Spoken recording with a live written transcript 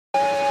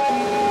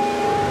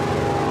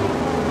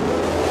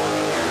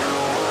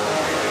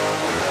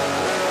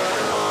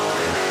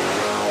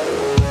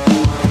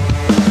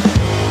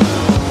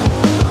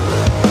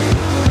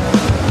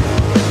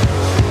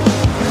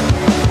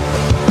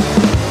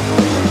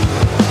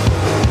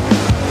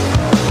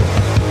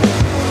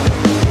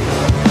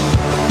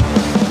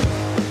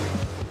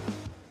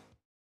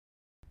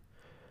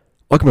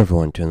Welcome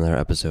everyone to another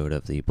episode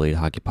of the Blade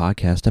Hockey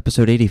Podcast,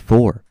 episode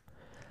 84.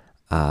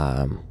 We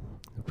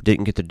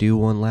didn't get to do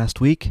one last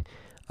week,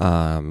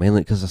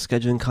 mainly because of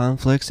scheduling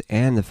conflicts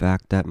and the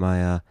fact that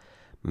my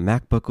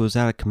MacBook was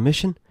out of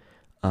commission.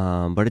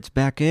 But it's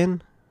back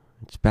in,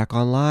 it's back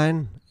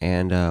online,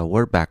 and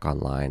we're back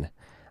online.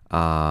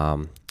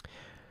 Although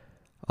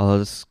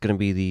this is going to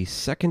be the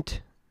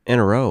second in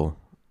a row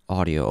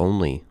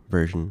audio-only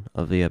version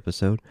of the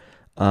episode.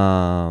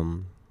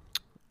 Although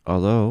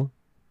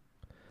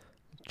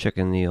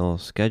checking the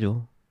old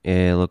schedule,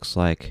 it looks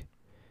like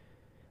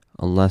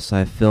unless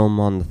I film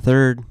on the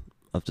 3rd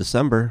of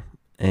December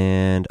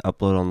and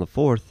upload on the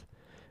 4th,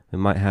 we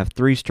might have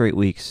 3 straight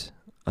weeks,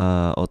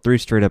 or 3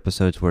 straight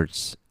episodes where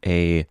it's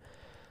a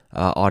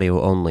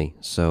audio only.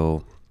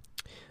 So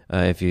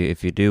if you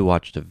do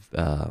watch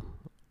the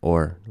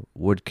or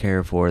would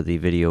care for the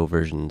video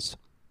versions,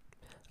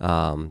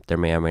 there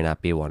may or may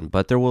not be one,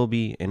 but there will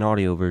be an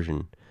audio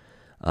version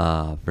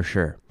for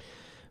sure.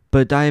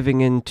 But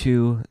diving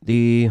into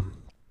I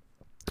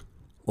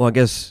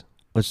guess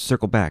let's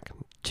circle back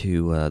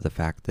to the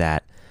fact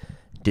that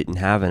didn't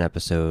have an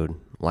episode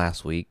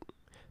last week,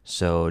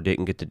 so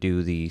didn't get to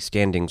do the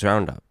standings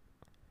roundup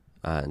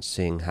and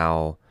seeing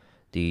how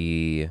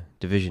the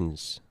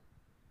division's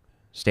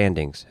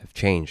standings have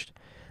changed,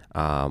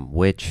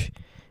 which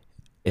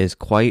is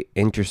quite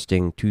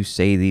interesting to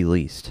say the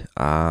least.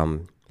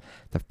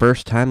 The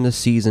first time this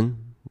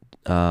season,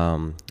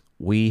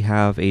 we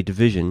have a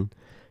division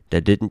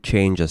that didn't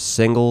change a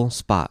single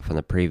spot from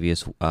the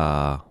previous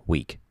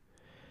week,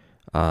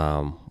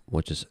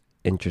 which is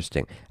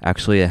interesting.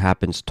 Actually, it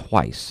happens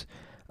twice,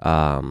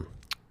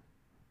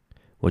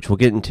 which we'll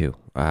get into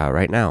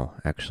right now,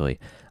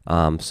 actually.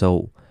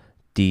 So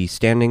the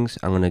standings,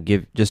 I'm going to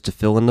give just to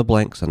fill in the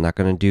blanks. I'm not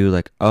going to do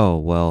like,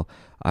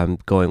 I'm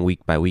going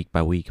week by week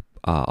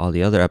all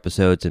the other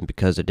episodes, and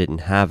because I didn't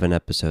have an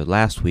episode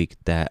last week,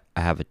 that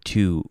I have a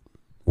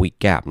 2-week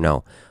gap.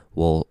 No,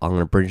 I'm going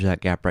to bridge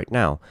that gap right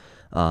now.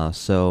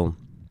 So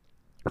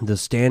the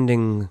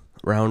standing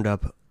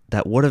roundup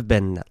that would have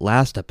been that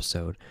last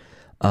episode,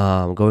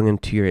 going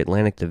into your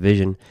Atlantic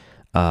Division,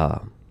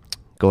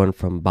 going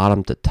from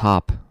bottom to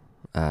top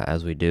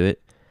as we do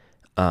it.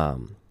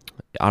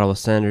 Ottawa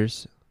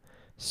Senators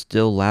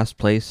still last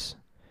place.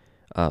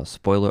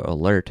 Spoiler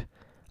alert.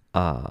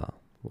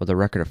 With a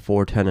record of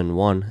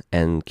 4-10-1,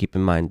 and keep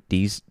in mind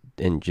these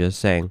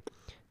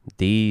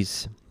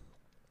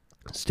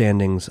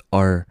standings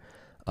are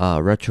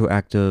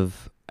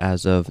retroactive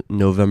as of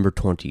November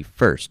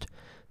 21st.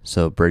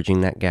 So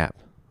bridging that gap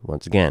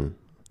once again.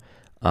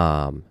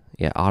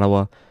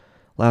 Ottawa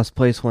last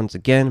place once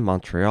again.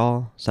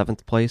 Montreal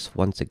 7th place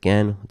once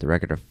again with a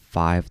record of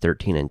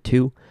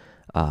 5-13-2.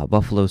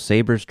 Buffalo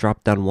Sabres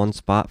dropped down 1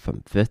 spot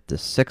from 5th to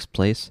 6th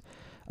place.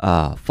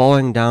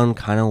 Falling down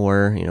kind of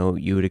where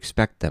you would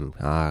expect them,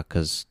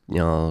 because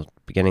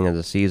beginning of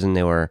the season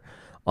they were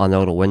on a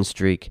little win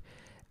streak,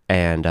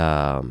 and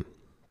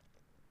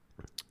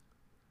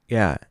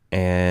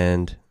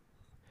and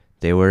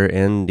they were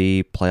in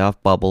the playoff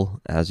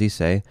bubble, as you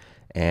say,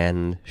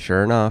 and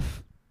sure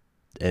enough,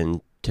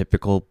 in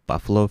typical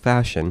Buffalo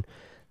fashion,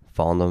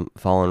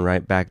 falling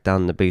right back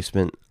down the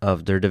basement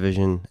of their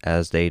division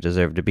as they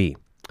deserve to be.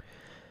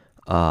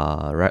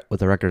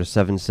 With a record of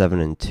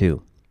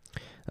 7-7-2.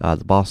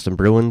 The Boston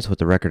Bruins,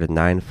 with a record of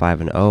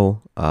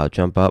 9-5-0,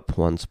 jump up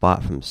 1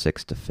 spot from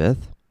 6th to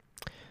 5th.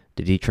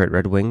 The Detroit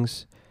Red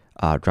Wings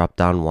drop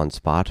down 1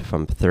 spot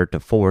from 3rd to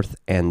 4th,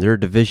 and their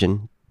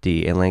division,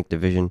 the Atlantic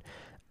Division,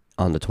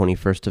 on the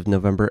 21st of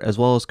November, as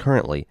well as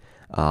currently,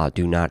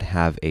 do not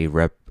have a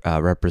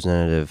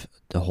representative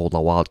to hold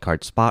a wild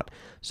card spot,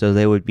 so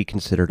they would be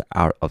considered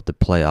out of the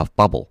playoff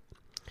bubble,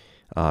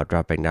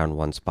 dropping down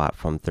 1 spot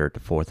from 3rd to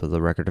 4th with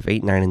a record of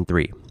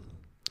 8-9-3.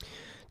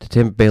 The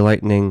Tampa Bay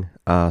Lightning,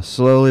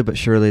 slowly but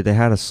surely, they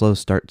had a slow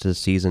start to the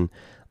season,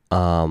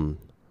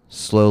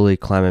 slowly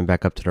climbing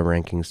back up to the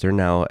rankings. They're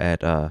now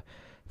at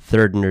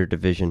 3rd in their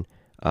division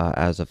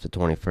as of the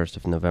 21st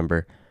of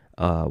November,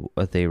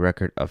 with a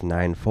record of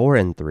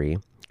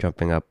 9-4-3,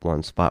 jumping up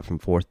 1 spot from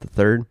 4th to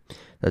 3rd.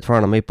 The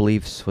Toronto Maple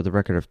Leafs, with a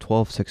record of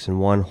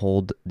 12-6-1,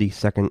 hold the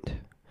 2nd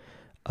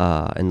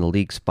in the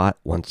league spot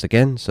once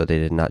again, so they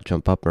did not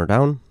jump up or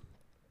down.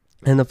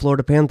 And the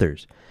Florida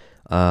Panthers,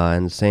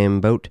 in the same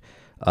boat,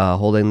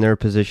 holding their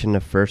position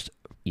of 1st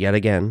yet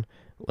again,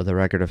 with a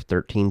record of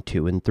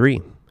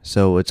 13-2-3.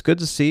 So it's good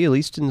to see, at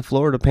least in the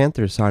Florida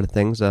Panthers side of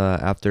things,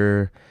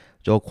 after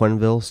Joel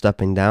Quenneville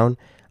stepping down,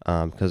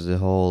 because the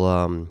whole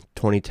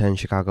 2010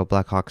 Chicago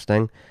Blackhawks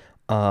thing,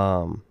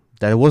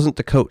 that it wasn't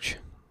the coach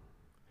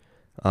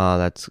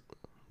that's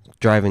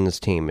driving this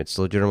team. It's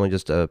legitimately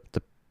just the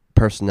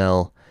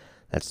personnel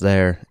that's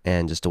there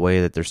and just the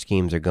way that their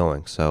schemes are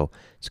going. So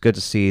it's good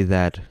to see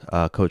that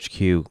Coach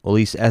Q, at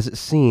least as it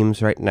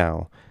seems right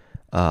now,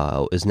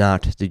 is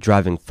not the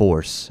driving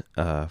force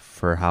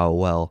for how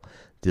well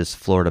this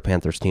Florida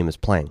Panthers team is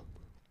playing.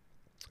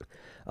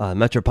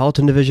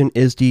 Metropolitan Division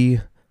is the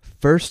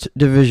first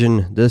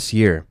division this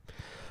year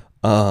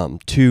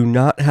to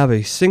not have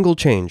a single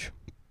change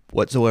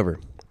whatsoever.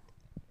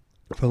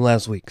 from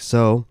last week.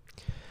 So,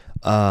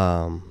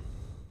 in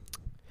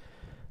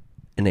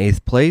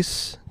 8th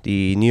place,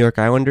 the New York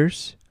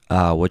Islanders,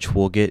 which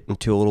we'll get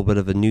into a little bit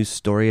of a news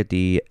story at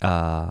the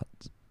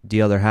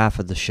other half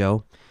of the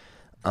show.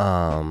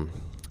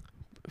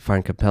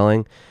 Find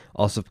compelling.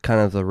 Also, kind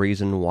of the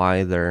reason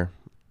why they're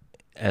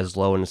as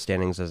low in the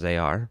standings as they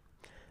are,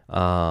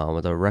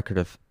 with a record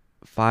of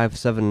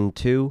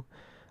 5-7-2.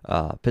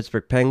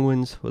 Pittsburgh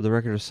Penguins with a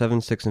record of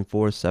 7-6-4,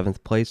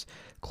 7th place.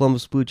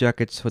 Columbus Blue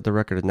Jackets with a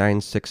record of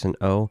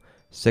 9-6-0,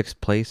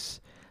 6th place.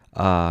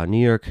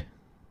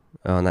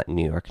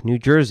 New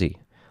Jersey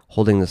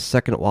holding the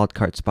second wild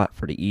card spot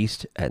for the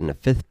East in the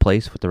 5th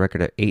place with a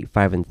record of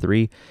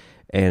 8-5-3.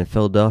 And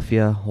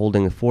Philadelphia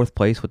holding the 4th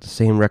place with the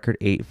same record,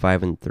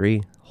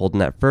 8-5-3, holding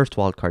that first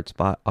wild card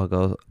spot.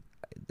 I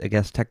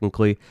guess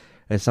technically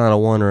it's not a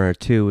 1 or a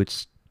 2,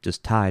 it's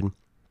just tied.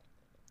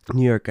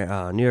 New York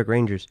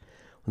Rangers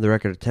with a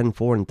record of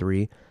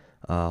 10-4-3,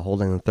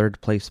 holding the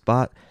 3rd place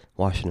spot.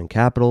 Washington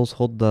Capitals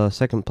hold the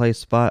 2nd place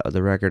spot with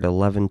a record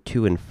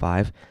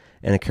 11-2-5.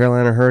 And the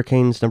Carolina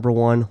Hurricanes, number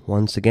 1,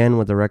 once again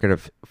with a record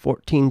of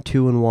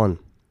 14-2-1.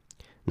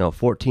 No,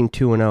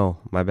 14-2-0,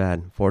 my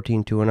bad,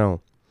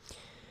 14-2-0.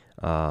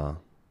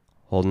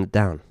 Holding it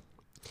down.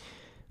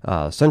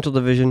 Central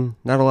Division,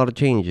 not a lot of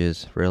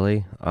changes,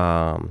 really.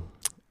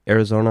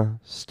 Arizona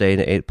stayed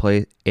at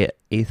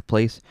 8th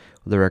place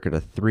with a record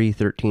of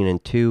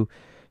 3-13-2.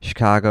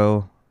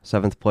 Chicago,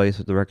 7th place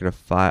with a record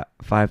of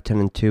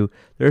 5-10-2.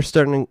 They're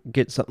starting to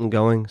get something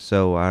going,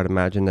 so I'd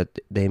imagine that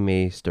they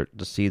may start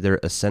to see their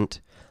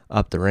ascent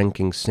up the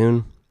rankings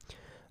soon,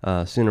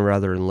 sooner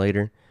rather than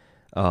later.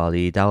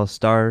 The Dallas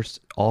Stars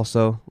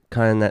also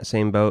kind of in that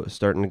same boat,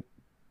 starting to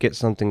get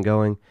something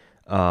going,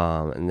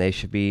 and they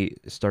should be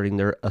starting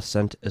their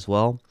ascent as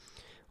well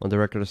with a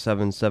record of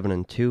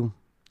 7-7-2,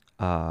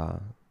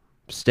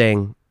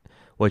 staying,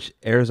 which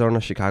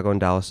Arizona, Chicago, and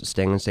Dallas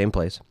staying in the same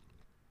place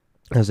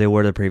as they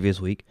were the previous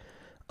week.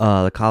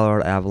 The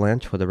Colorado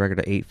Avalanche with a record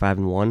of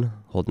 8-5-1,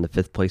 holding the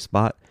 5th place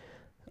spot,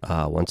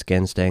 once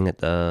again staying at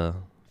the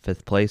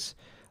 5th place,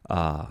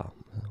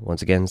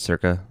 once again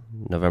circa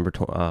November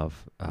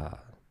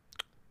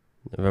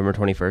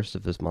 21st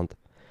of this month,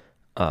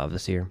 of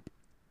this year.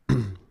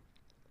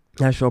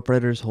 Nashville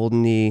Predators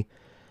holding the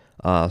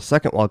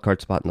 2nd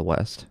wildcard spot in the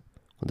West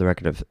with a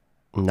record of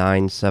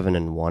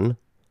 9-7-1,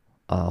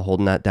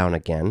 holding that down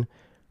again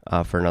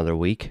for another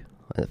week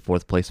at the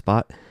 4th place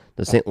spot.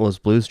 The St. Louis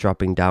Blues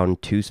dropping down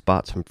 2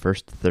 spots from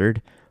 1st to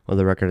 3rd with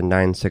a record of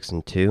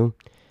 9-6-2.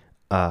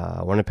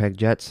 Winnipeg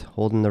Jets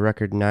holding the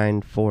record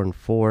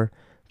 9-4-4,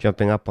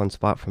 jumping up 1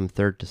 spot from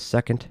 3rd to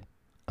 2nd.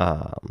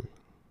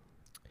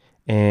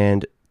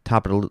 And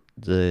top of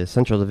the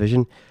Central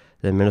Division,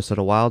 the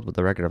Minnesota Wild with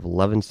a record of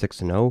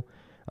 11-6-0,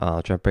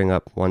 jumping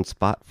up 1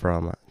 spot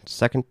from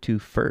 2nd to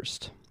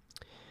 1st.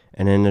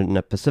 And then in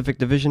the Pacific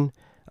Division,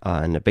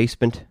 in the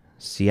basement,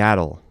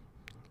 Seattle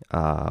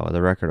with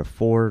a record of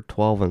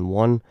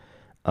 4-12-1,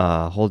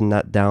 holding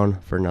that down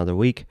for another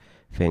week.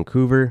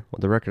 Vancouver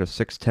with a record of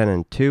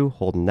 6-10-2,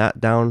 holding that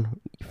down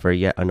for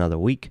yet another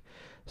week.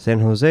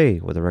 San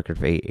Jose with a record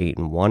of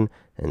 8-8-1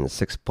 in the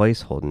 6th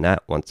place, holding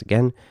that once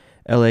again.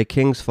 LA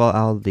Kings fall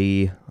out of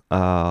the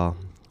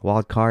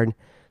wild card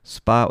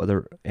spot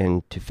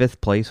into 5th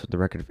place with a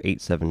record of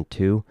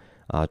 8-7-2,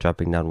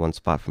 dropping down 1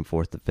 spot from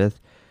 4th to 5th.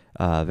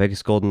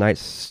 Vegas Golden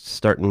Knights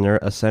starting their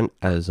ascent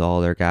as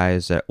all their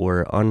guys that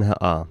were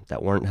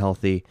that weren't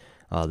healthy,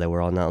 they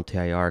were on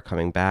LTIR,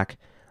 coming back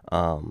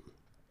and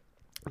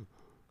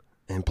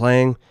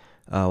playing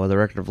with a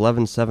record of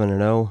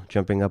 11-7-0,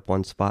 jumping up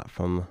 1 spot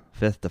from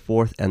 5th to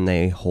 4th, and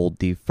they hold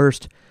the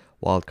first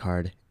wild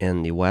card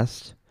in the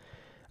West.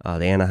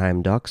 The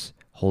Anaheim Ducks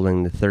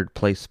holding the 3rd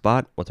place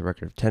spot with a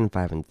record of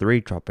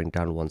 10-5-3, dropping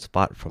down 1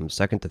 spot from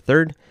 2nd to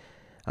 3rd.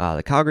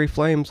 The Calgary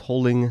Flames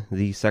holding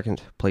the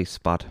 2nd place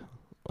spot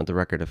with a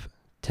record of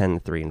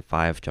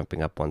 10-3-5,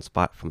 jumping up 1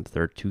 spot from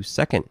 3rd to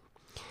 2nd.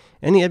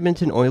 And the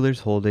Edmonton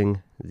Oilers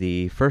holding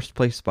the 1st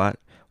place spot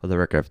with a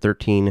record of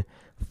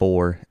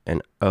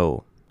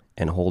 13-4-0,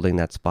 and holding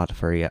that spot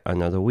for yet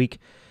another week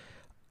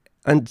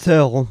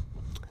until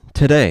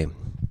today,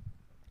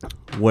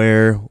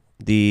 where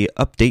the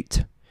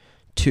update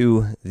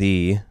to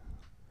the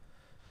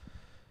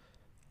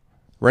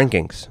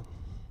rankings.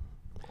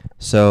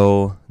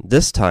 So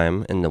this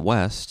time in the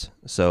West,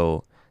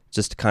 so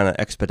just to kind of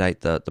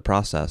expedite the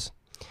process,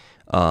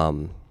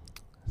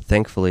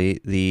 thankfully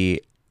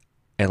the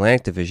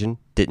Atlantic Division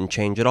didn't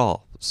change at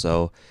all.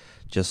 So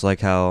just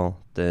like how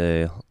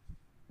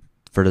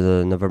for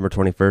the November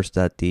 21st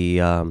that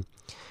the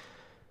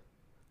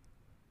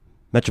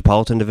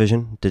Metropolitan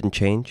Division didn't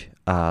change,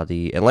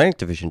 the Atlantic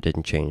Division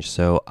didn't change.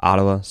 So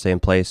Ottawa, same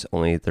place,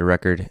 only the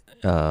record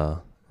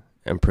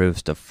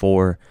improves to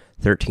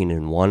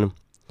 4-13-1.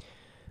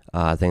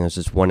 I think it's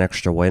just 1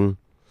 extra win.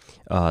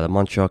 The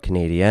Montreal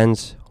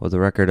Canadiens with a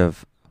record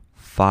of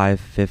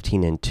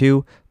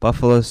 5-15-2.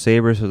 Buffalo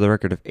Sabres with a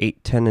record of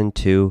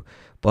 8-10-2.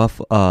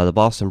 The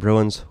Boston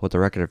Bruins with a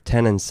record of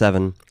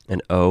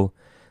 10-7-0.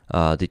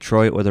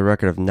 Detroit with a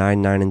record of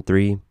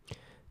 9-9-3.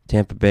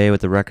 Tampa Bay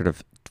with a record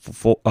of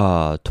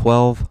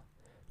 12,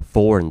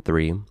 4, and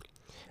 3.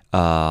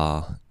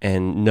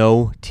 And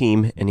no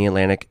team in the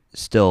Atlantic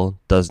still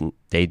doesn't.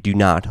 They do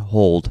not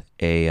hold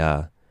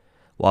a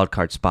wild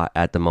card spot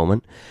at the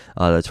moment.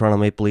 The Toronto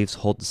Maple Leafs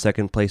hold the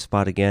second place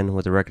spot again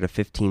with a record of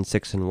 15,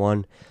 6, and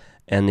 1,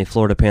 and the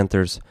Florida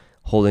Panthers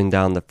holding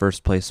down the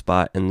first place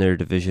spot in their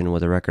division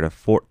with a record of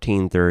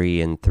 14,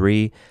 3, and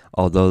 3.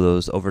 Although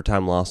those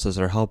overtime losses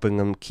are helping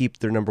them keep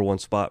their number one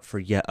spot for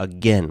yet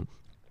again.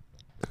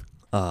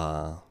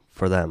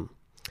 For them.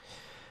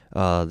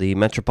 The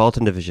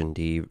Metropolitan Division,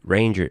 the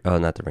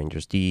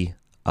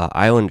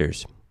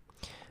Islanders,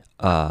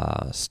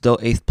 still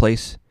 8th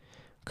place,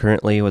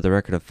 currently with a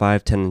record of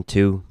 5, 10, and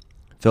 2.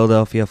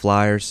 Philadelphia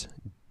Flyers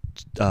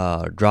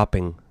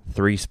dropping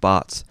 3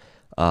 spots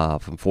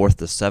from 4th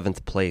to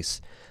 7th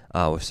place.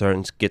 We're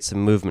starting to get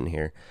some movement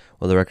here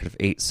with a record of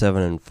 8,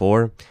 7, and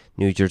 4.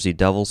 New Jersey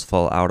Devils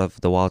fall out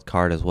of the wild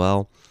card as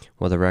well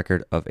with a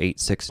record of 8,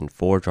 6, and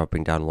 4,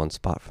 dropping down 1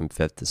 spot from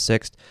 5th to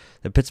 6th.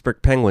 The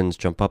Pittsburgh Penguins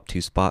jump up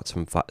 2 spots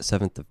from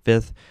 7th to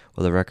 5th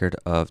with a record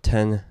of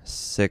 10,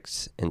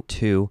 6, and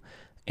 2,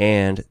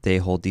 and they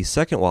hold the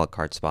second wild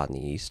card spot in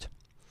the East.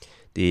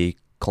 The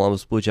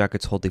Columbus Blue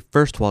Jackets hold the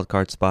first wild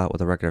card spot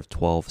with a record of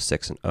 12,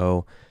 6, and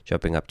 0,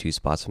 jumping up 2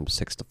 spots from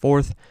 6th to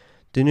 4th.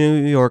 The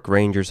New York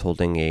Rangers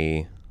holding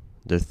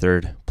their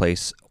third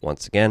place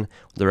once again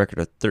with a record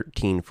of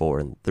 13, 4,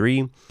 and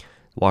 3.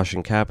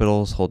 Washington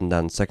Capitals holding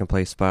down the second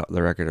place spot with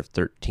a record of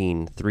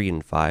 13, 3,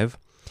 and 5.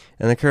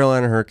 And the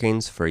Carolina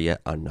Hurricanes, for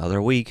yet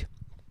another week,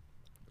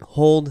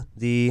 hold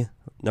the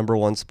number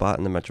one spot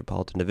in the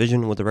Metropolitan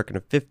Division with a record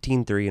of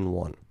 15, 3, and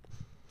 1.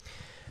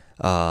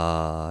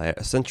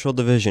 Central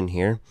Division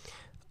here.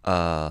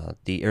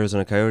 The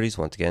Arizona Coyotes,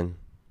 once again,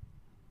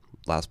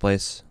 last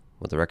place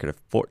with a record of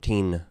 4,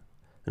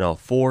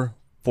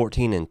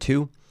 14, and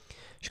 2.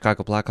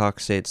 Chicago Blackhawks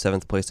stay at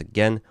 7th place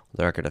again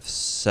with a record of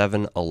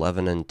 7,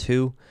 11, and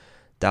 2.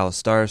 Dallas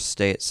Stars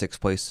stay at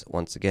 6th place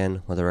once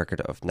again with a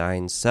record of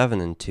 9,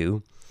 7, and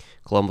 2.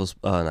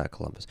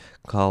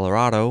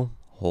 Colorado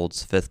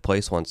holds 5th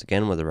place once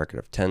again with a record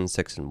of 10,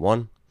 6, and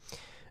 1.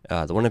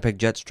 The Winnipeg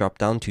Jets drop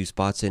down 2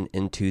 spots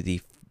into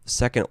the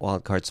second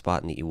wildcard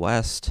spot in the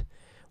West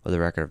with a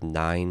record of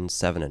 9,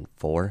 7, and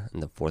 4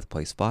 in the 4th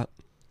place spot.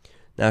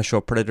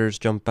 Nashville Predators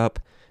jump up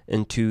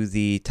into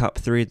the top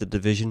 3 of the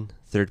division,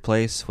 3rd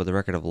place with a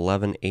record of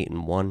 11, 8,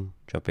 and 1,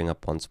 jumping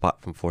up 1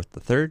 spot from 4th to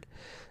 3rd.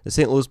 The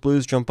St. Louis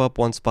Blues jump up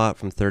 1 spot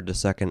from 3rd to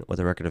 2nd with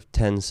a record of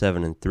 10,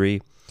 7, and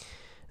 3.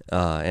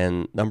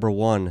 And number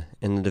 1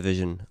 in the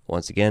division,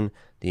 once again,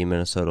 the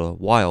Minnesota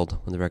Wild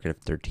with a record of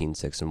 13,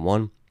 6, and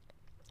 1.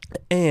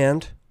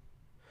 And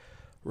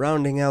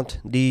rounding out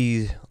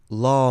the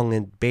long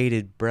and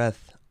bated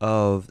breath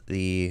of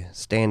the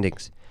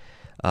standings,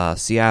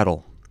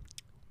 Seattle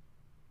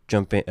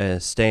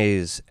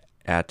stays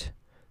at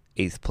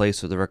 8th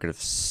place with a record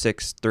of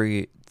 6,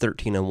 3,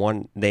 13, and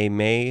 1. They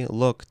may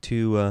look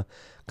to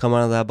come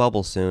out of that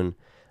bubble soon.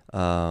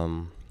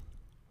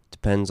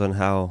 Depends on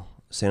how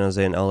San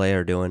Jose and LA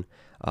are doing.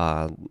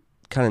 Kind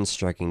of in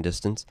striking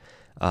distance.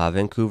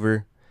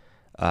 Vancouver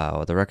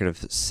with a record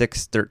of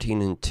 6,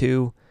 13, and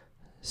 2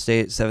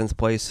 stay at 7th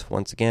place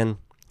once again.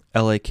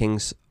 LA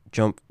Kings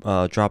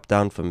drop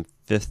down from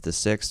 5th to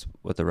 6th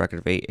with a record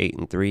of 8, 8,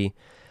 and 3.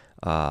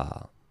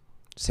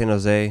 San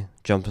Jose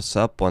jumps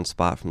up 1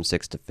 spot from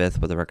 6th to 5th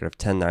with a record of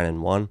 10, 9,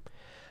 and 1.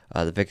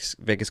 The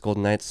Vegas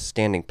Golden Knights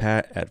standing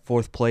pat at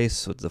 4th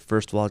place with the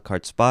first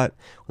wildcard spot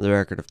with a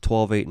record of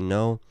 12, 8, and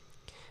 0.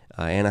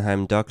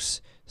 Anaheim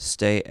Ducks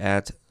stay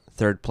at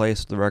 3rd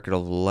place with a record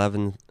of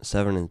 11,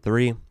 7, and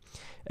 3.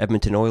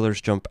 Edmonton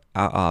Oilers drop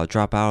out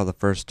of the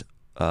first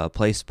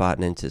place spot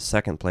and into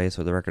 2nd place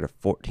with a record of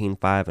 14,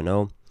 5, and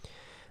 0.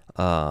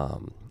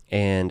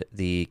 And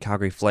the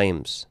Calgary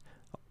Flames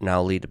now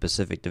lead the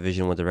Pacific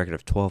Division with a record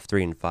of 12,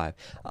 3, and 5.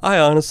 I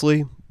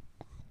honestly,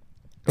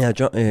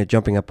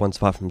 jumping up 1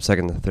 spot from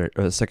 2nd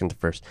to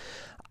 1st,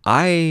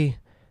 I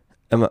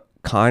am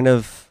kind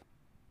of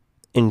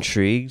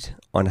intrigued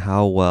on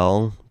how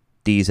well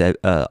these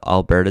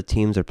Alberta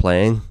teams are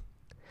playing,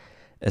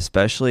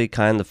 especially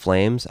kind of the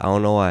Flames. I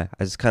don't know why.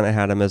 I just kind of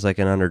had them as like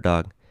an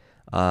underdog.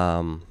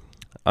 I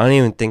don't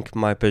even think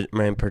my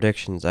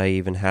predictions, I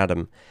even had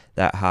them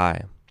that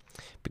high.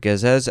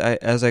 Because as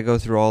I go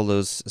through all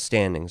those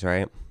standings,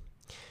 right,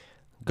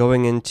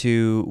 going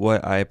into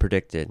what I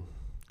predicted,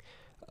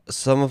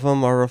 some of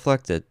them are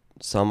reflected,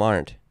 some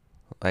aren't.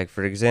 Like,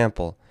 for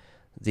example,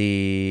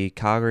 the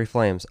Calgary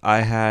Flames,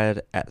 I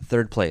had at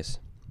 3rd place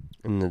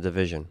in the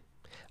division.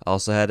 I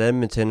also had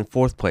Edmonton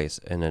 4th place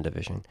in the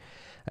division.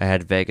 I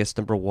had Vegas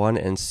number 1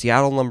 and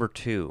Seattle number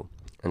 2,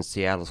 and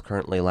Seattle's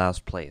currently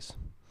last place.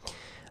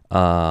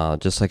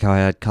 Just like how I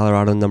had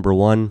Colorado number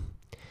 1,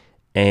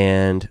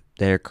 and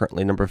they're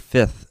currently number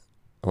 5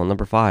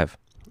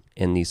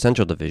 in the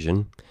Central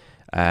Division.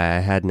 I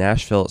had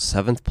Nashville at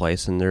 7th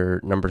place, and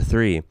they're number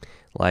 3.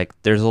 Like,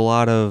 there's a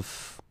lot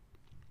of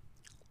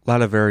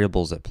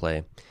variables at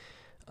play.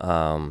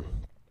 But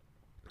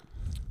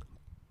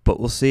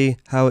we'll see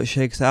how it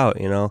shakes out,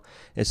 you know.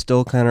 It's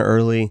still kind of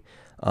early.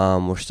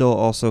 We're still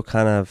also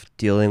kind of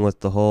dealing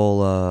with the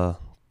whole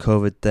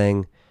COVID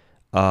thing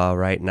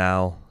right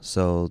now.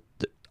 So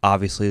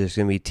obviously, there's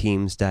going to be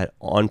teams that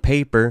on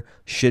paper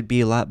should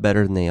be a lot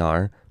better than they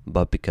are,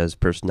 but because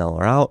personnel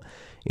are out,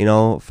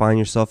 find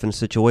yourself in a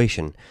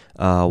situation,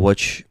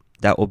 which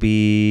that will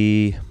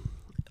be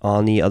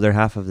on the other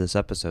half of this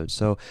episode.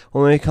 So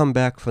when we come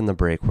back from the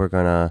break, we're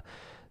going to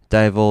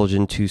divulge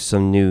into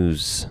some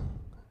news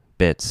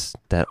bits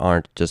that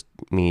aren't just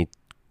me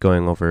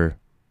going over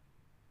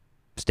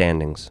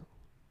standings.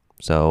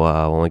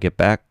 So when we get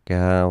back,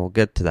 we'll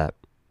get to that.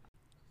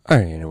 All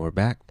right, and we're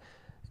back,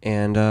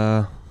 and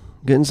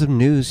getting some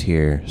news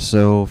here.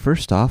 So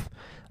first off,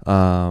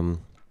 not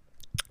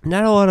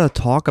a lot of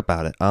talk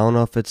about it. I don't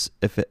know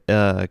if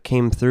it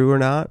came through or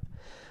not,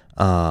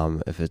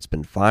 if it's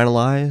been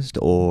finalized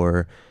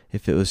or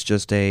if it was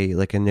just a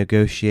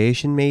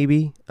negotiation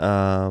maybe.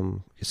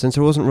 Since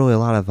there wasn't really a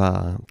lot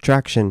of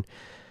traction,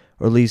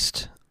 or at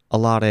least a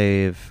lot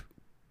of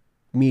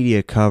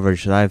media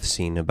coverage that I've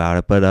seen about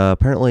it, but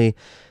apparently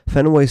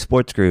Fenway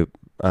Sports Group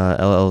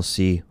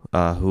LLC,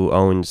 who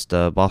owns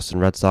the Boston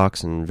Red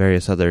Sox and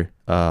various other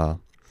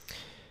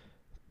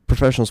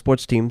professional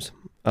sports teams,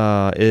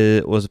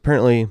 it was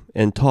apparently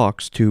in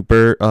talks to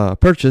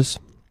purchase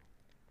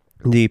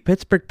the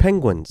Pittsburgh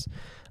Penguins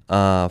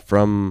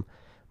from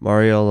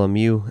Mario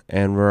Lemieux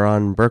and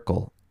Ron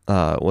Burkle,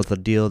 with a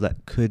deal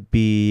that could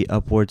be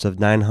upwards of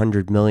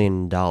 $900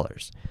 million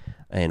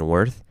in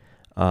worth.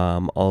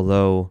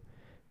 Although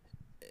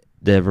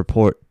the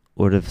report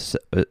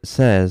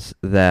says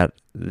that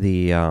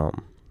the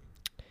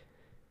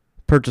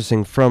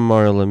purchasing from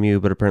Mario Lemieux,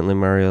 but apparently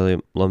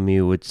Mario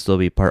Lemieux would still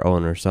be part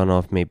owner. So I don't know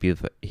if maybe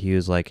he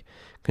was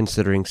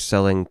considering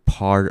selling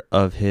part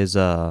of his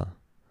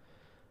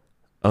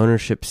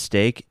ownership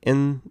stake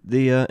in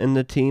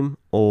the team,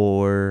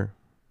 or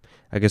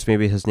I guess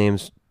maybe his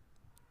name's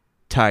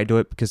tied to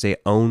it because he's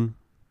part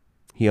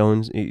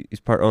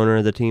owner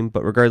of the team.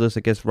 But regardless, I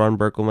guess Ron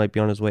Burkle might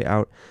be on his way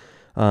out,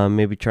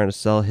 maybe trying to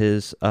sell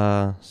his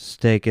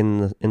stake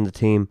in the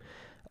team.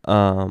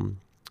 But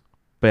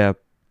yeah,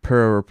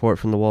 per a report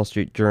from the Wall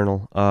Street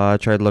Journal, I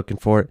tried looking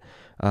for it.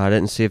 I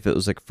didn't see if it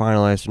was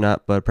finalized or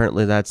not, but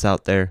apparently that's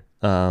out there.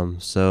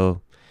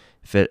 So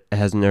if it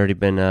hasn't already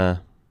been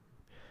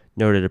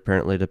noted,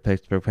 apparently the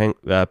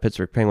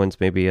Pittsburgh Penguins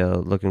may be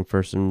looking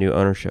for some new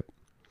ownership.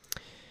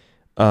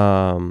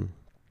 Now,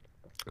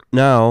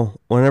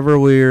 whenever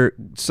we're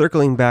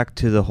circling back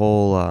to the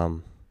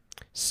whole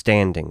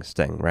standings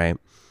thing, right?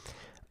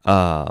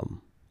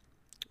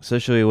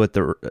 Especially with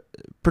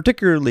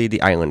particularly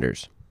the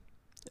Islanders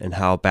and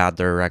how bad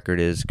their record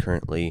is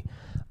currently,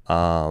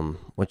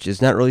 which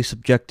is not really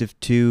subjective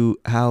to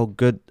how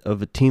good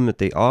of a team that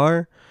they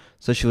are,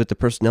 especially with the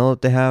personnel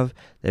that they have.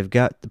 They've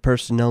got the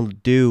personnel to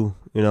do,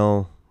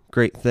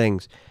 great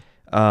things.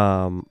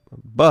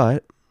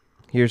 But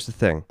here's the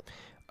thing.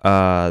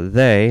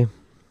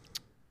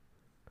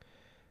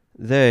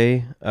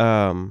 They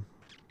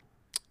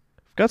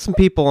got some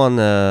people on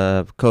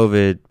the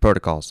COVID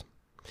protocols.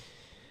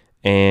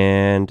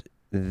 And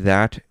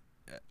that,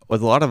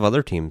 with a lot of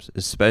other teams,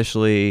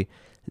 especially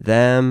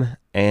them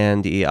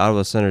and the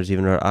Ottawa Senators,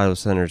 even though Ottawa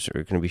Senators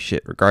are going to be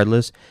shit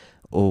regardless,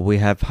 we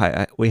had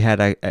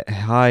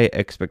high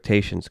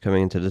expectations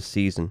coming into this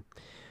season,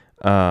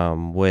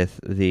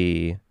 with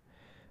the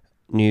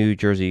New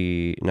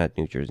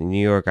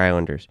York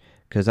Islanders,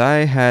 because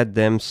I had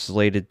them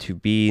slated to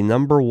be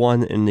number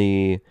one in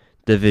the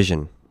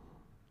division.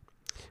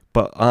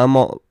 But I'm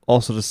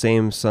also the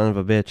same son of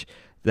a bitch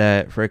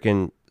that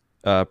freaking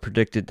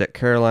predicted that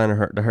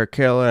the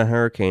Carolina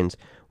Hurricanes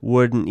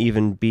wouldn't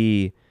even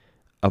be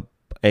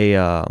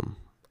a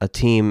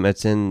team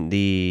that's in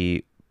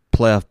the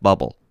playoff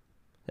bubble.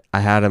 I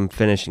had them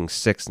finishing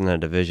sixth in the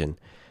division.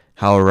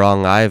 How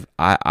wrong I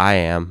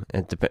am.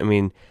 I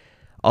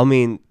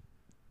mean,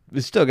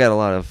 we still got a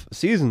lot of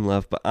season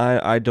left, but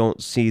I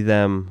don't see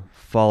them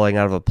falling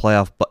out of a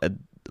playoff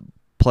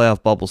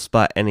bubble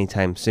spot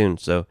anytime soon.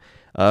 So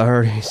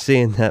already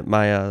seeing that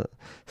my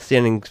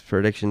standings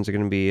predictions are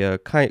going to be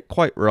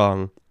quite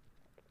wrong,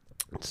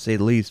 to say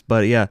the least.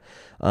 But yeah,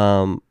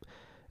 a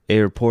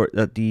report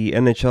that the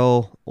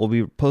NHL will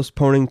be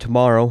postponing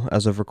tomorrow,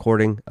 as of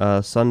recording,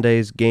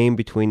 Sunday's game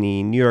between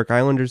the New York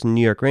Islanders and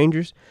New York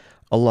Rangers,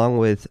 along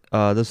with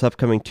this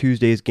upcoming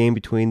Tuesday's game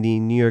between the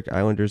New York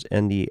Islanders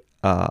and the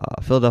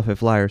Philadelphia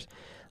Flyers,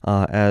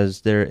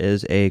 as there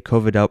is a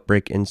COVID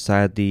outbreak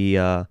inside the,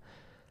 or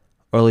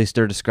at least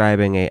they're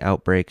describing a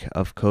outbreak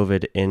of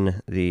COVID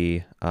in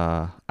the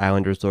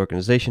Islanders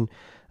organization.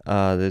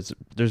 There's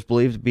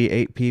believed to be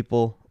 8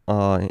 people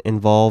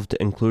involved,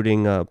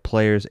 including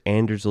players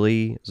Anders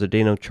Lee,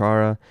 Zdeno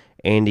Chara,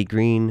 Andy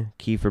Green,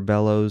 Kiefer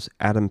Bellows,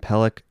 Adam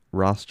Pelech,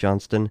 Ross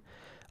Johnston,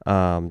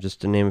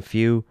 just to name a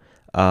few.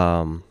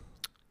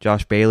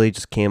 Josh Bailey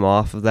just came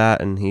off of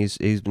that, and he's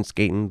been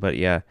skating, but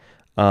yeah,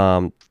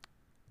 kind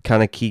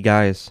of key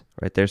guys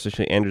right there,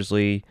 especially Anders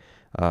Lee.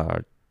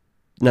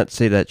 Not to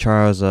say that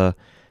Chara's a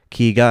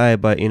key guy,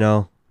 but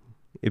it'd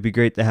be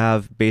great to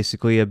have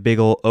basically a big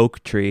old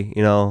oak tree,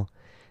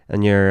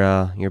 and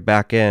your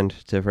back end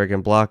to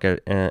freaking block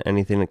it,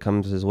 anything that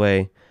comes his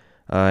way,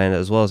 and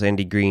as well as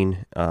Andy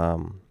Green.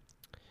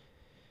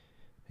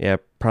 Yeah,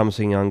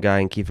 promising young guy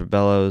in Kiefer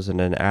Bellows, and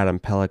then Adam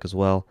Pelech as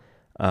well.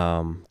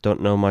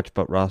 Don't know much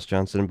about Ross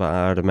Johnson, but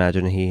I would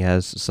imagine he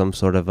has some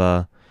sort of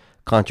a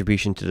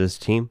contribution to this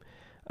team.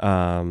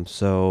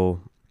 So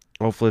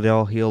hopefully they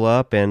all heal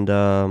up, and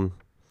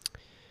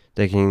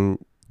they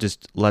can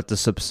just let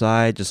this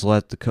subside. Just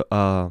let the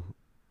kind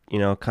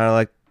of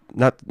like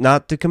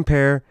not to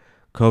compare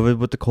COVID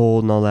with the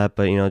cold and all that,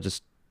 but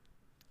just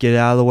get it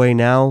out of the way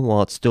now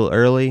while it's still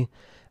early,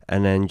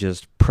 and then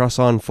just press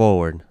on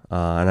forward.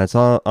 And that's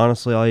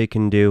honestly all you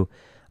can do.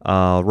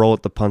 Roll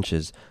with the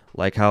punches,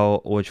 which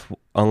I'm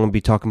gonna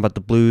be talking about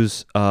the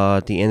Blues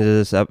at the end of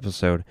this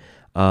episode.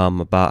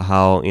 About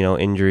how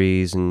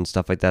injuries and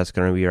stuff like that's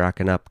going to be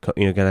racking up.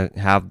 Going to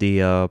have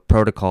the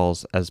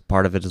protocols as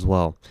part of it as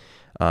well,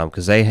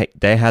 because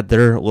they had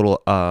their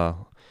little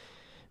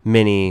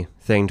mini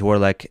thing to where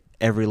like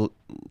like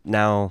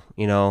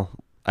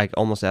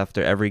almost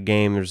after every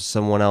game there's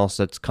someone else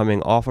that's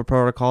coming off a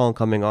protocol and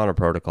coming on a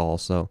protocol.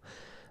 So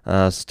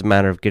it's just a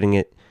matter of getting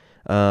it,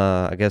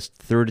 I guess,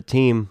 through the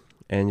team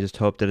and just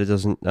hope that it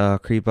doesn't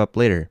creep up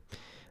later.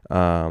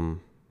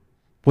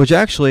 Which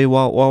actually,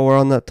 while we're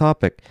on that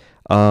topic,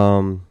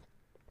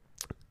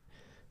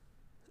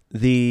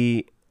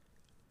 the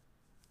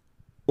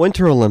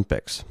Winter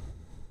Olympics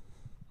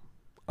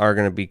are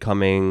going to be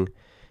coming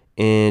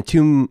in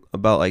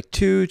about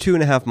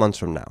 2.5 months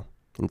from now,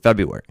 in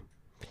February,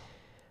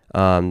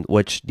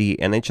 which the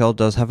NHL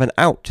does have an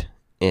out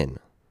in.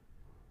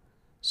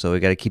 So we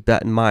got to keep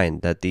that in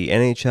mind, that the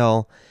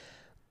NHL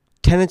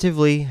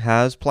tentatively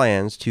has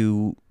plans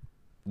to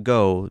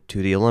go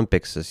to the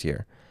Olympics this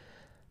year.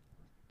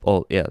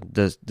 Oh, yeah,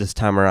 this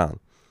time around,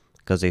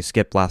 because they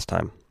skipped last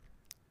time.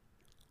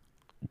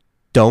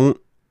 Don't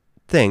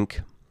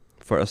think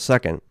for a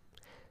second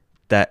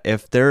that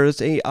if there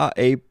is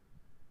a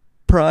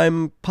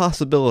prime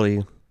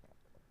possibility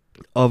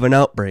of an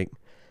outbreak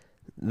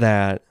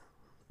that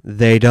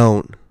they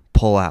don't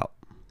pull out.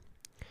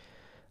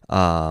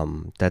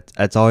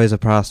 That's always a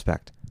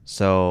prospect.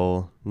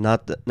 So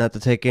not to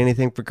take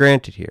anything for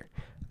granted here.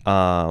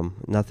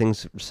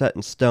 Nothing's set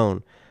in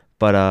stone.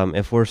 But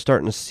if we're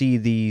starting to see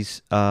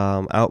these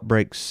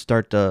outbreaks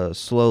start to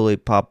slowly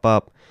pop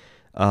up,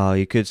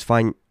 we could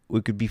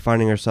be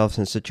finding ourselves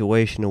in a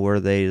situation where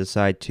they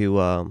decide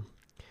to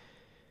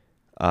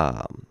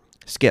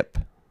skip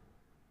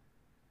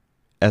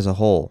as a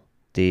whole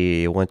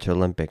the Winter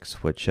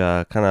Olympics, which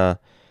kind of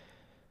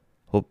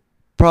will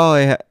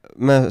probably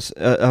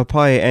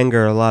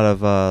anger a lot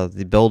of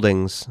the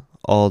buildings,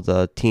 all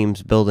the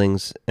teams'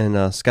 buildings and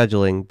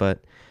scheduling,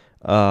 but.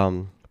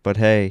 But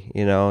hey,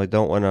 I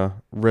don't want to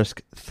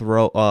risk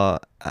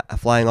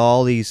flying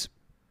all these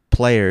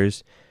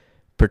players,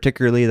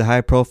 particularly the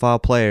high-profile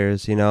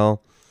players, sending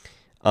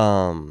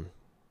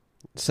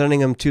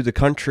them to the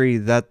country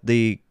that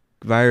the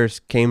virus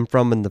came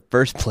from in the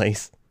first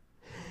place,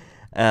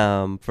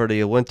 for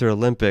the Winter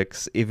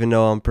Olympics, even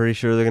though I'm pretty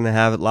sure they're going to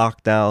have it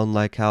locked down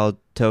like how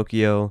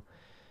Tokyo,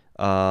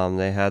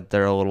 they had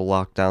their little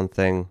lockdown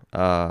thing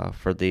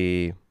for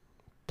the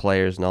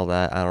players and all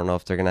that. I don't know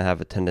if they're going to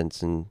have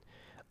attendance in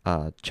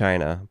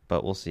China,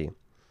 but we'll see.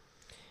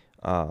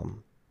 But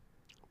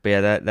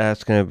yeah,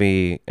 that's going to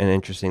be an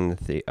interesting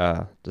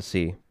to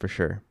see for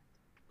sure.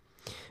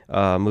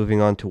 Moving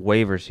on to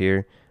waivers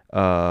here.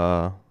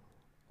 I'm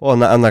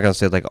not going to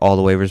say like all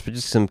the waivers, but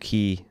just some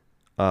key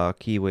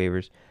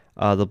waivers.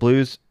 The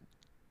Blues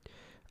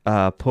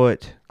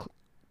put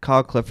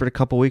Kyle Clifford a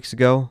couple weeks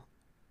ago,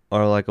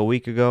 or like a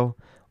week ago,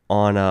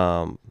 on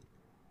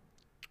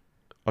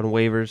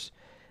waivers.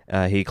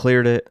 He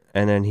cleared it,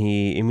 and then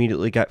he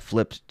immediately got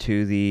flipped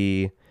to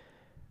the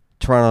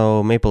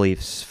Toronto Maple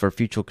Leafs for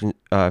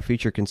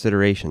future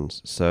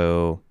considerations.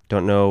 So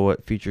don't know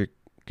what future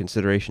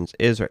considerations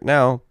is right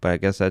now, but I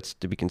guess that's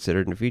to be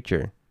considered in the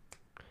future.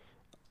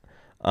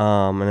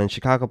 And then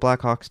Chicago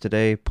Blackhawks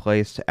today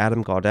placed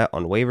Adam Gaudette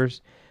on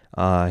waivers.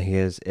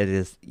 It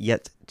is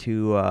yet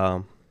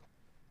to.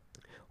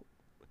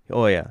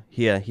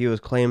 He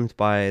was claimed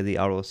by the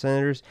Ottawa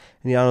Senators,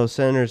 and the Ottawa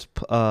Senators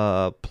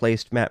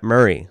placed Matt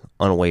Murray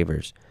on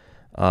waivers,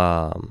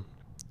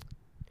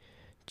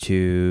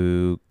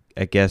 to,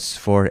 I guess,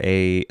 for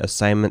a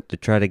assignment to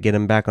try to get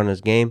him back on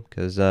his game,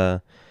 because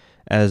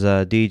as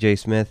DJ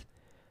Smith,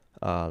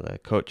 the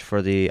coach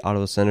for the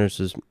Ottawa Senators,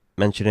 was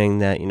mentioning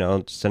that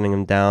sending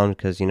him down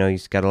because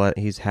he's had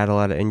a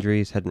lot of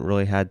injuries, hadn't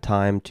really had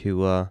time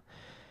to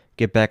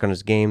get back on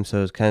his game,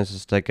 so it's kind of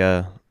just like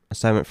a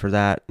assignment for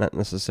that, not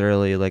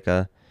necessarily like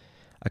a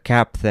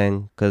cap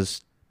thing, because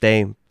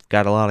they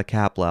got a lot of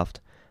cap left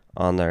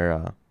on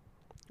their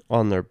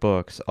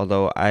books.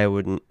 Although I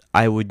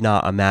would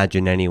not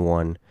imagine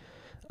anyone,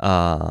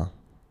 not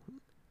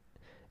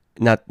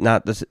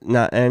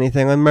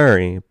anything on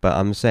Murray, but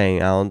I'm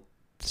saying I don't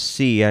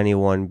see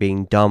anyone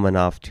being dumb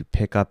enough to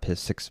pick up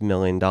his $6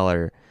 million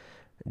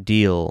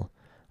deal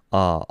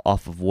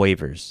off of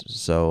waivers.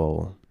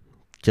 So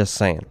just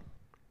saying.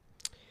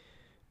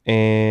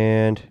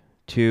 And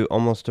to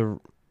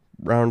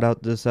round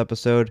out this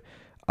episode,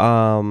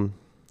 um,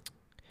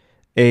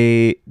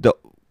 the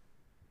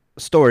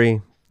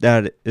story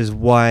that is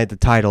why the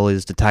title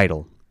is the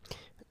title.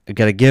 You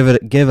gotta give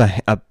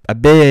a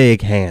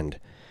big hand,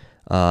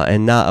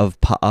 and not of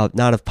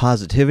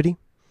positivity,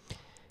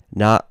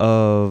 not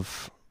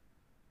of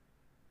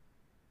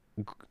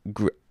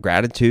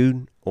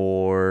gratitude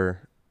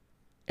or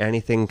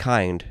anything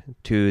kind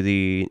to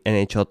the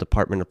NHL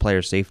Department of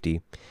Player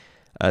Safety.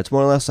 It's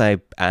more or less a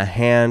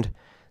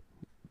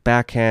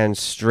backhand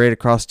straight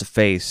across the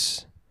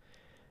face,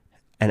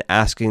 and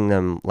asking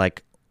them,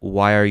 like,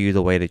 why are you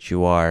the way that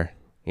you are?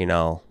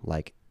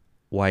 Like,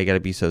 why you gotta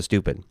be so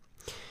stupid?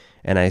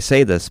 And I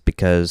say this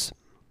because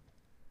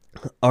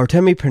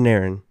Artemi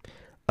Panarin,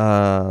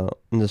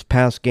 in this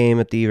past game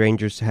that the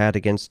Rangers had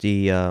against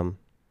the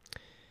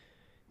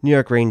New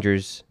York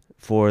Rangers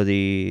for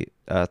the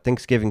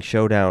Thanksgiving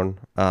Showdown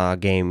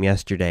game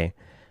yesterday,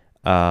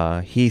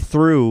 he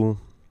threw.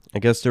 I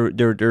guess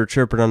they're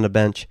chirping on the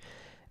bench,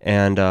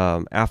 and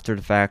after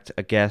the fact,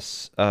 I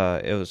guess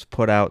it was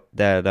put out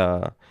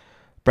that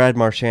Brad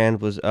Marchand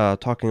was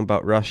talking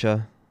about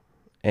Russia,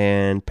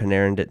 and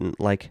Panarin didn't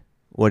like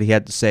what he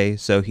had to say,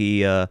 so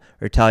he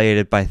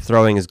retaliated by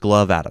throwing his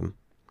glove at him.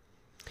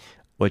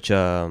 Which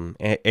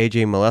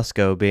AJ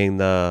Malesko, being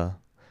the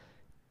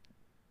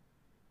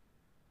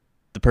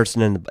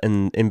person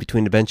in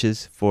between the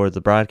benches for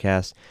the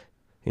broadcast,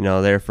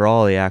 there for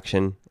all the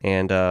action,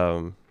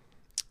 and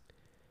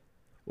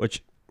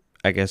which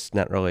I guess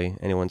not really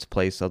anyone's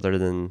place other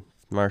than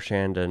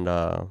Marchand and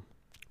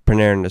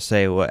Panarin to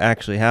say what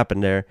actually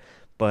happened there.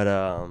 But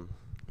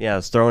yeah,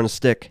 it's throwing his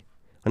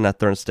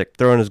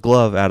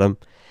glove at him,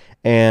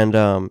 and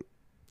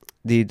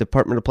the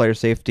Department of Player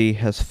Safety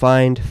has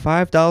fined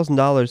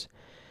 $5,000.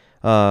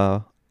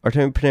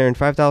 Artemi Panarin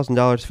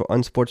 $5,000 for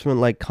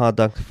unsportsmanlike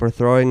conduct for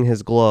throwing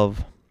his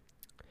glove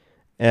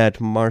at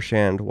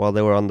Marchand while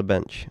they were on the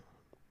bench,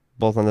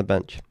 both on the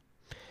bench.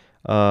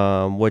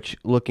 Which,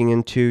 looking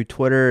into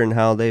Twitter and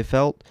how they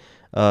felt,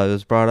 it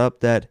was brought up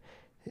that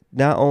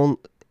not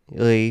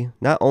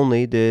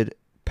only did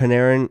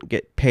Panarin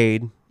get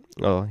paid,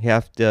 he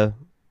have to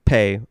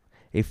pay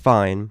a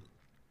fine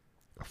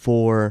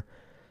for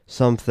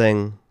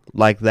something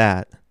like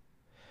that.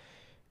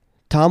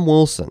 Tom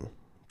Wilson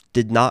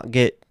did not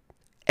get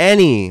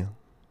any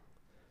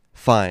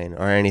fine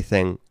or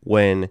anything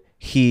when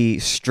he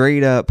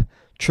straight up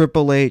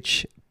Triple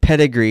H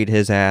pedigreed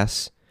his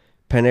ass,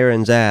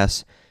 Panarin's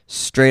ass,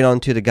 straight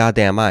onto the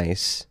goddamn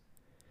ice.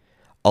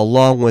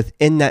 Along with,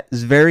 in that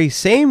very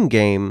same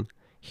game,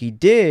 he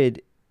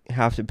did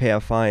have to pay a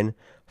fine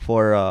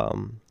for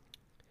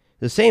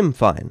the same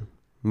fine,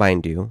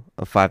 mind you,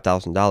 of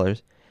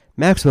 $5,000.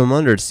 Maximum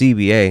under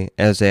CBA,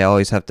 as they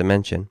always have to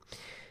mention.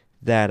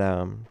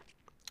 That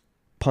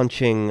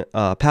punching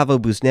Pavel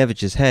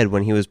Buchnevich's head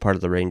when he was part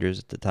of the Rangers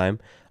at the time,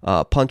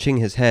 punching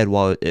his head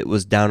while it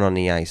was down on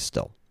the ice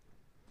still.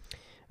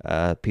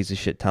 Piece of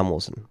shit Tom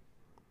Wilson.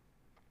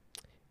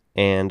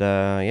 And,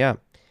 yeah.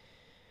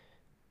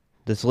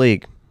 This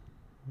league.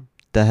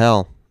 The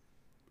hell.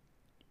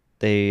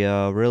 They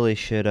really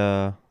should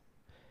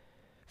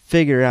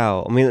figure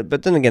out. I mean,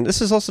 but then again,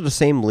 this is also the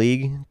same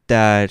league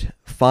that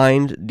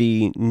fined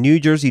the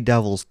New Jersey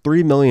Devils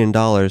 $3 million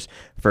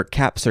for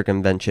cap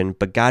circumvention,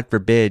 but God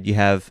forbid you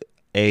have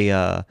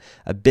a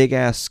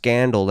big-ass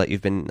scandal that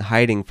you've been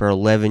hiding for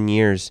 11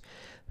 years.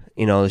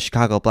 The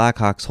Chicago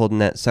Blackhawks holding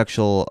that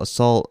sexual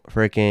assault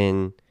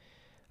freaking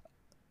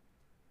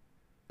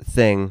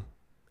thing,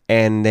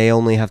 and they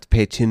only have to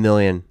pay $2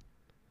 million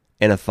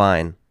in a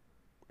fine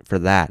for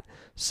that.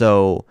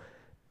 So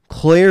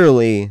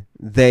clearly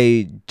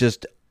they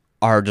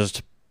are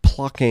just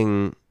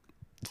plucking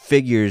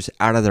figures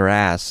out of their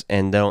ass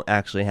and don't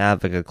actually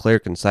have like a clear,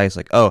 concise,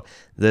 like, oh,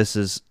 this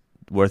is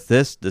worth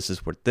this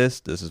is worth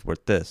this is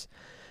worth this.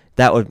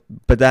 But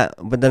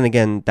then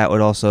again, that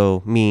would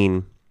also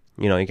mean,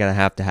 you gotta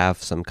have to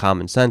have some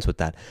common sense with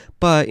that.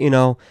 But,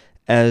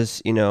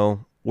 as,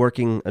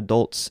 working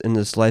adults in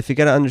this life, you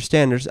gotta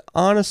understand there's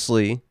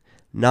honestly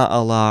not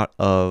a lot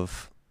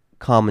of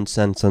common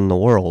sense in the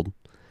world.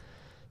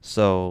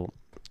 So,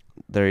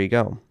 there you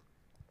go.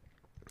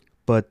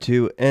 But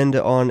to end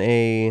on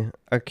I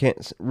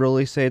can't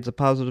really say it's a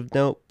positive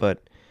note,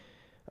 but,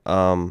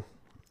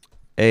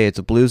 hey, it's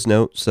a Blues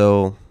note,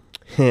 so,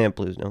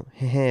 Blues note,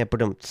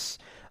 Blues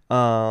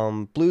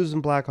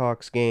and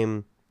Blackhawks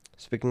game.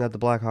 Speaking of the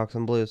Blackhawks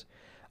and Blues,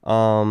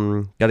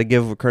 gotta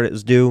give what credit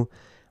is due.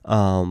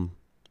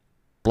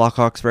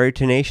 Blackhawks very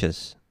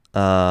tenacious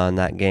in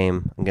that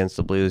game against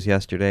the Blues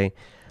yesterday.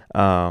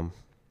 And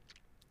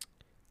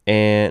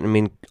I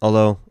mean,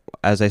 although,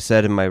 as I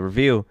said in my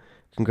review,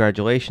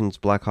 congratulations,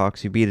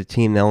 Blackhawks, you beat a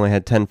team that only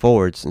had 10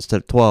 forwards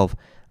instead of 12.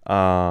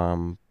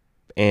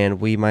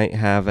 And we might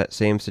have that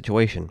same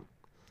situation.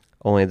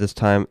 Only this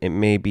time it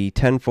may be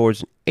 10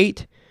 forwards and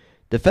 8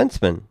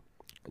 defensemen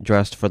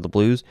dressed for the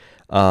Blues.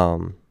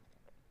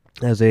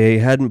 As they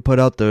hadn't put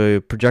out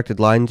the projected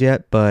lines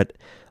yet, but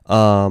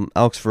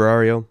Alex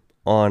Ferrario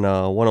on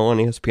 101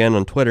 ESPN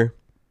on Twitter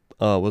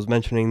was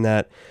mentioning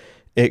that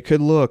it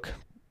could look,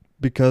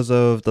 because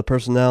of the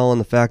personnel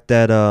and the fact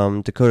that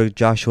Dakota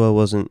Joshua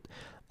wasn't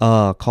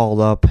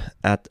called up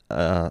at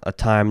a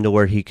time to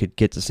where he could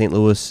get to St.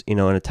 Louis, in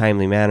a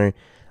timely manner.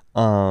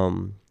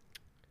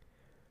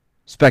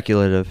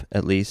 Speculative,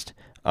 at least.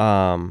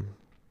 The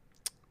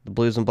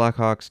Blues and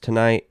Blackhawks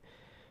tonight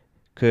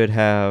could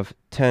have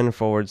 10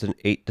 forwards and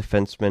 8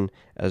 defensemen,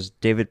 as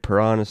David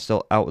Perron is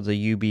still out with the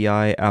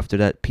UBI after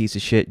that piece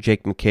of shit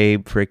Jake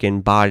McCabe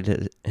freaking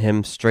bodied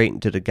him straight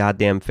into the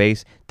goddamn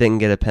face. Didn't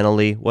get a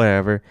penalty,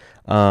 whatever.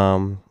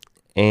 And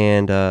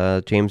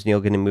James Neal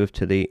getting moved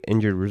to the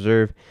injured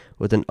reserve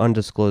with an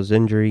undisclosed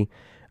injury.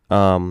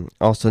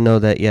 Also know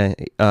that,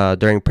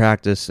 during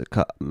practice,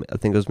 I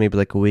think it was maybe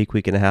like a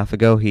week and a half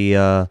ago, he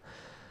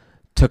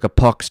took a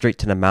puck straight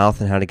to the mouth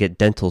and had to get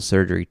dental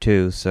surgery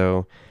too.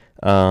 So,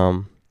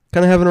 kind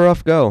of having a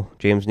rough go,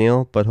 James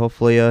Neal, but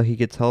hopefully he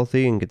gets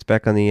healthy and gets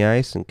back on the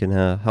ice and can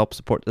help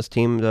support this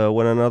team to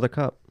win another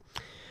cup.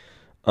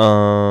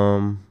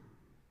 But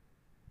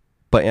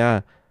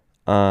yeah,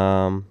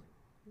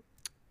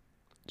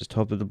 just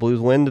hope that the Blues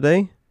win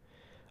today,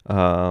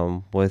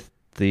 with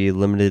the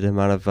limited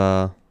amount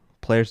of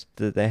players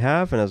that they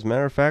have. And as a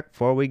matter of fact,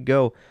 before we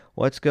go,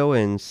 let's go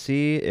and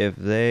see if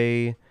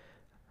they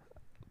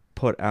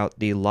put out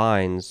the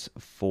lines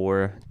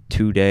for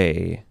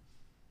today.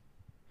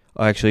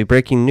 Actually,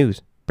 breaking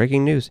news.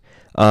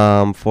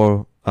 While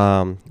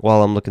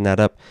I'm looking that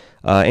up,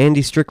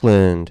 Andy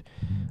Strickland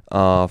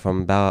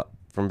from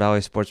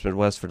Valley Sports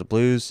Midwest for the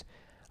Blues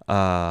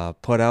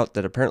put out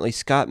that apparently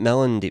Scott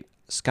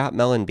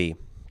Mellanby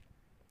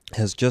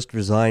has just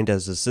resigned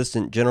as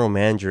assistant general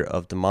manager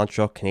of the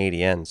Montreal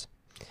Canadiens.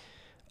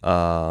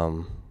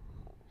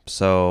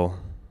 So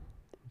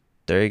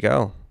there you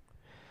go.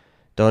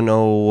 Don't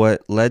know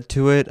what led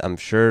to it. I'm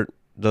sure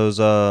those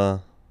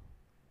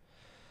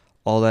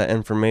all that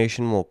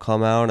information will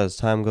come out as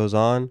time goes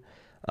on.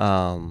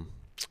 But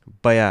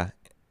yeah,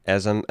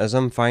 as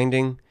I'm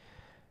finding,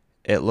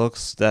 it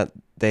looks that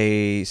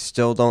they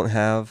still don't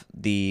have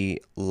the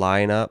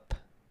lineup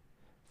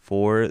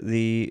for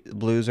the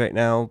Blues right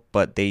now,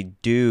 but they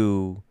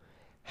do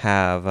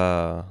have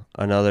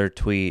another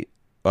tweet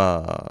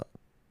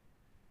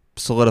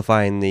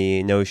solidifying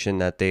the notion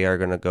that they are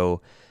going to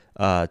go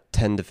 10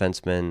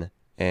 defensemen,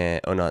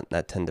 and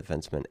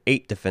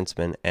 8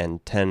 defensemen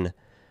and 10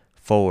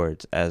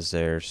 forwards, as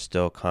they're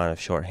still kind of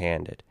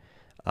shorthanded,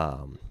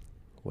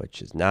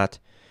 which is not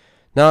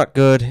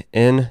good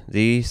in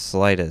the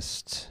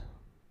slightest.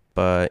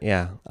 But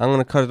yeah, I'm going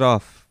to cut it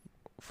off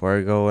before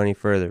I go any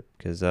further,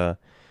 because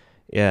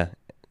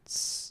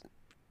it's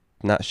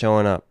not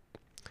showing up,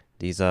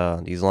 these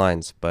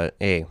lines. But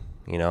hey,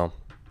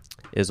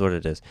 is what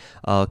it is.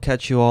 I'll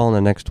catch you all in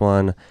the next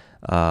one.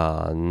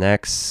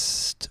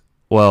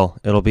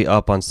 It'll be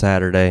up on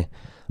Saturday.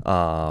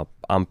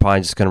 I'm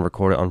probably just going to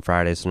record it on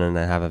Fridays, and then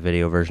I have a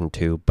video version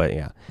too. But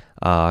yeah,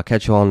 I'll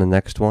catch you all in the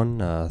next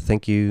one.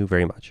 Thank you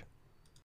very much.